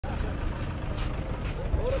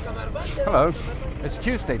Hello, it's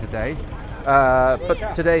Tuesday today,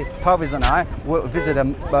 but today Parviz and I will visit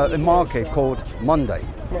a market called Mandai.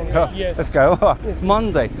 Yes. Let's go. Yes.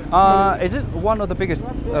 Mandai. Is it one of the biggest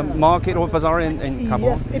market or bazaar in Kabul?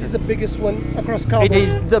 Yes, it is the biggest one across Kabul. It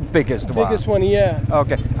is the biggest one. Biggest one, yeah.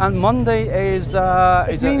 Okay, and Mandai is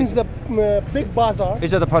It means the big bazaar.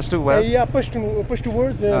 Is it the Pashto word? Yeah, Pashto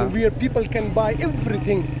words where people can buy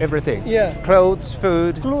everything. Everything. Yeah. Clothes,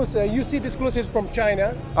 food. Clothes. You see, this clothes is from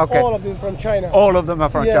China. Okay. All of them from China. All of them are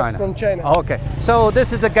from Yes, China. from China. Okay, so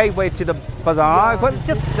this is the gateway to the bazaar. Yeah. Well,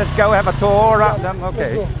 just let's go have a tour around them. Okay.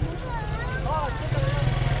 Let's go.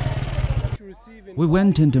 We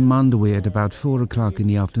went into Mandai at about 4 o'clock in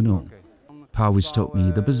the afternoon. Parviz told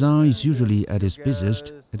me the bazaar is usually at its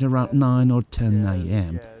busiest at around 9 or 10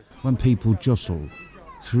 a.m. when people jostle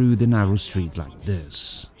through the narrow street like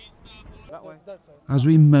this. As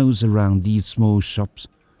we mose around these small shops,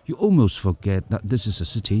 you almost forget that this is a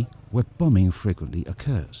city where bombing frequently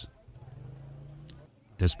occurs.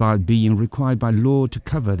 Despite being required by law to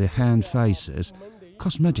cover their hand faces,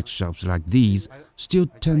 cosmetic shops like these still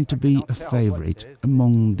tend to be a favorite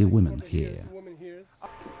among the women here.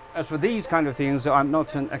 As for these kind of things, I'm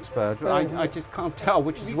not an expert. I just can't tell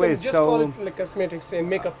which is which. Just call it like cosmetics and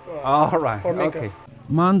makeup. All right. For makeup. Okay.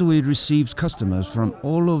 Mandai receives customers from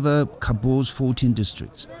all over Kabul's 14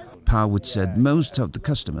 districts. Parviz said most of the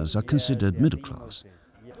customers are considered middle class.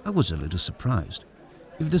 I was a little surprised.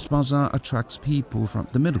 If this bazaar attracts people from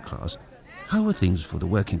the middle class, how are things for the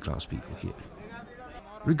working class people here?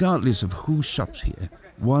 Regardless of who shops here,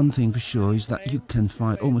 one thing for sure is that you can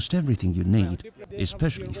find almost everything you need,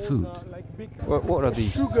 especially food. What are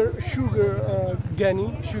these? Sugar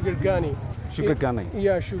gani. Sugar gani.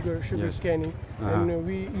 Yeah, sugar Yes. gani. And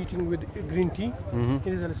we eating with green tea. It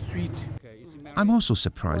is a sweet. I'm also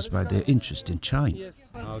surprised by their interest in China.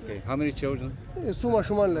 Yes. Okay. How many children? Suma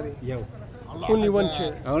shuman lari. Only one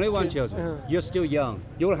child. Only one children. You're still young.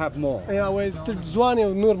 You'll have more. Yeah, well,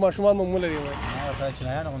 Zwane Nur Mashuman Mamulari.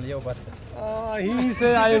 He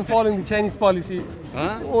said, I am following the Chinese policy.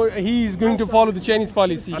 Huh? Or he is going to follow the Chinese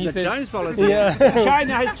policy. He The says. Chinese policy? Yeah.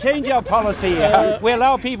 China has changed our policy. We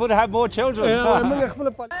allow people to have more children.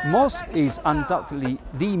 Mosque is undoubtedly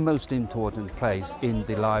the most important place in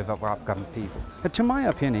the life of Afghan people. But to my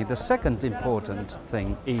opinion, the second important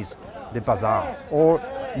thing is the bazaar or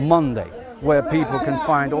Mandai, where people can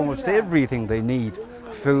find almost everything they need: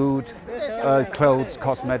 food, clothes,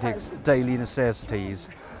 cosmetics, daily necessities.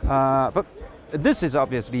 But this is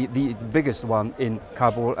obviously the biggest one in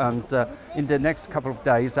Kabul, and in the next couple of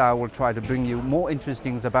days I will try to bring you more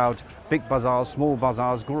interesting things about big bazaars, small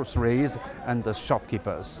bazaars, groceries and the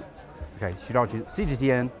shopkeepers. Okay, Shiraji,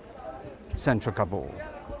 CGTN, Central Kabul.